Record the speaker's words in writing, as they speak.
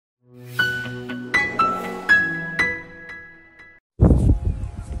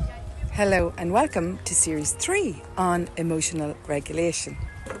Hello and welcome to Series 3 on emotional regulation.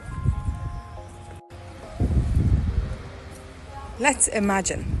 Let's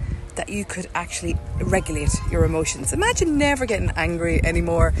imagine that you could actually regulate your emotions. Imagine never getting angry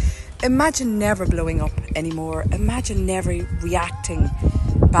anymore. Imagine never blowing up anymore. Imagine never reacting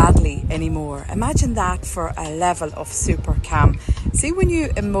badly anymore. Imagine that for a level of super calm. See, when you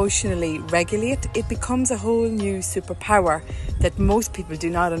emotionally regulate, it becomes a whole new superpower that most people do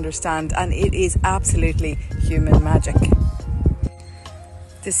not understand, and it is absolutely human magic.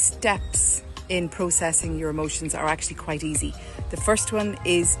 The steps in processing your emotions are actually quite easy. The first one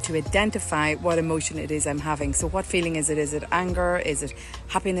is to identify what emotion it is I'm having. So what feeling is it? Is it anger? Is it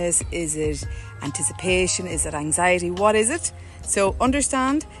happiness? Is it anticipation? Is it anxiety? What is it? So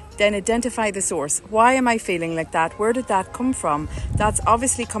understand, then identify the source. Why am I feeling like that? Where did that come from? That's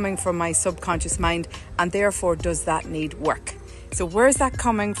obviously coming from my subconscious mind, and therefore does that need work? So where's that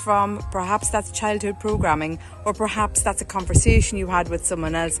coming from? Perhaps that's childhood programming, or perhaps that's a conversation you had with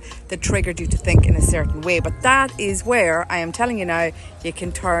someone else that triggered you to think in a certain way. But that is where I am telling you now, you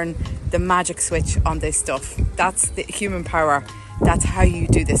can turn the magic switch on this stuff. That's the human power. That's how you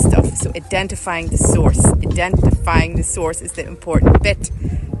do this stuff. So identifying the source. Identifying the source is the important bit.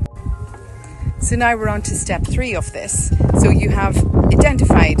 So now we're on to step 3 of this. So you have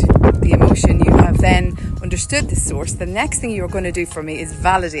identified the emotion, you have then understood the source. The next thing you're going to do for me is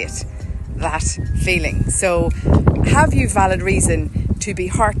validate that feeling. So have you valid reason to be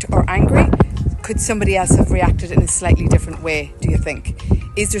hurt or angry? Could somebody else have reacted in a slightly different way, do you think?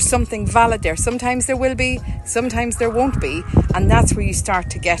 Is there something valid there? Sometimes there will be, sometimes there won't be. And that's where you start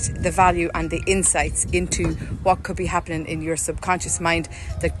to get the value and the insights into what could be happening in your subconscious mind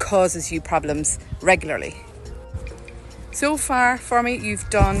that causes you problems regularly. So far for me, you've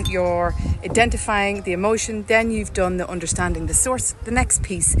done your identifying the emotion, then you've done the understanding the source. The next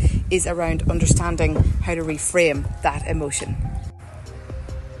piece is around understanding how to reframe that emotion.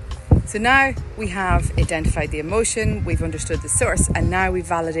 So now we have identified the emotion, we've understood the source, and now we've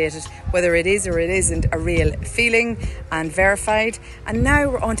validated whether it is or it isn't a real feeling and verified. And now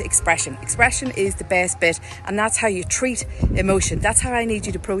we're on to expression. Expression is the best bit, and that's how you treat emotion. That's how I need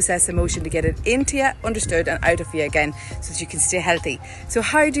you to process emotion to get it into you, understood, and out of you again so that you can stay healthy. So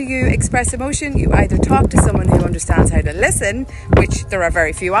how do you express emotion? You either talk to someone who understands how to listen, which there are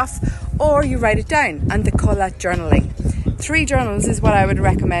very few of, or you write it down, and they call that journaling. 3 journals is what I would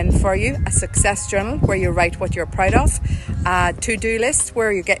recommend for you. A success journal where you write what you're proud of, a to-do list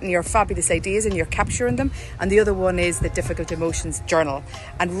where you're getting your fabulous ideas and you're capturing them, and the other one is the difficult emotions journal.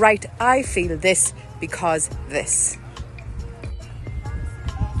 And write, I feel this because this.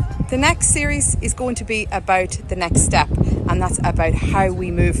 The next series is going to be about the next step, and that's about how we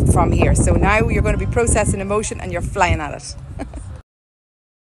move from here. So now you're going to be processing emotion and you're flying at it.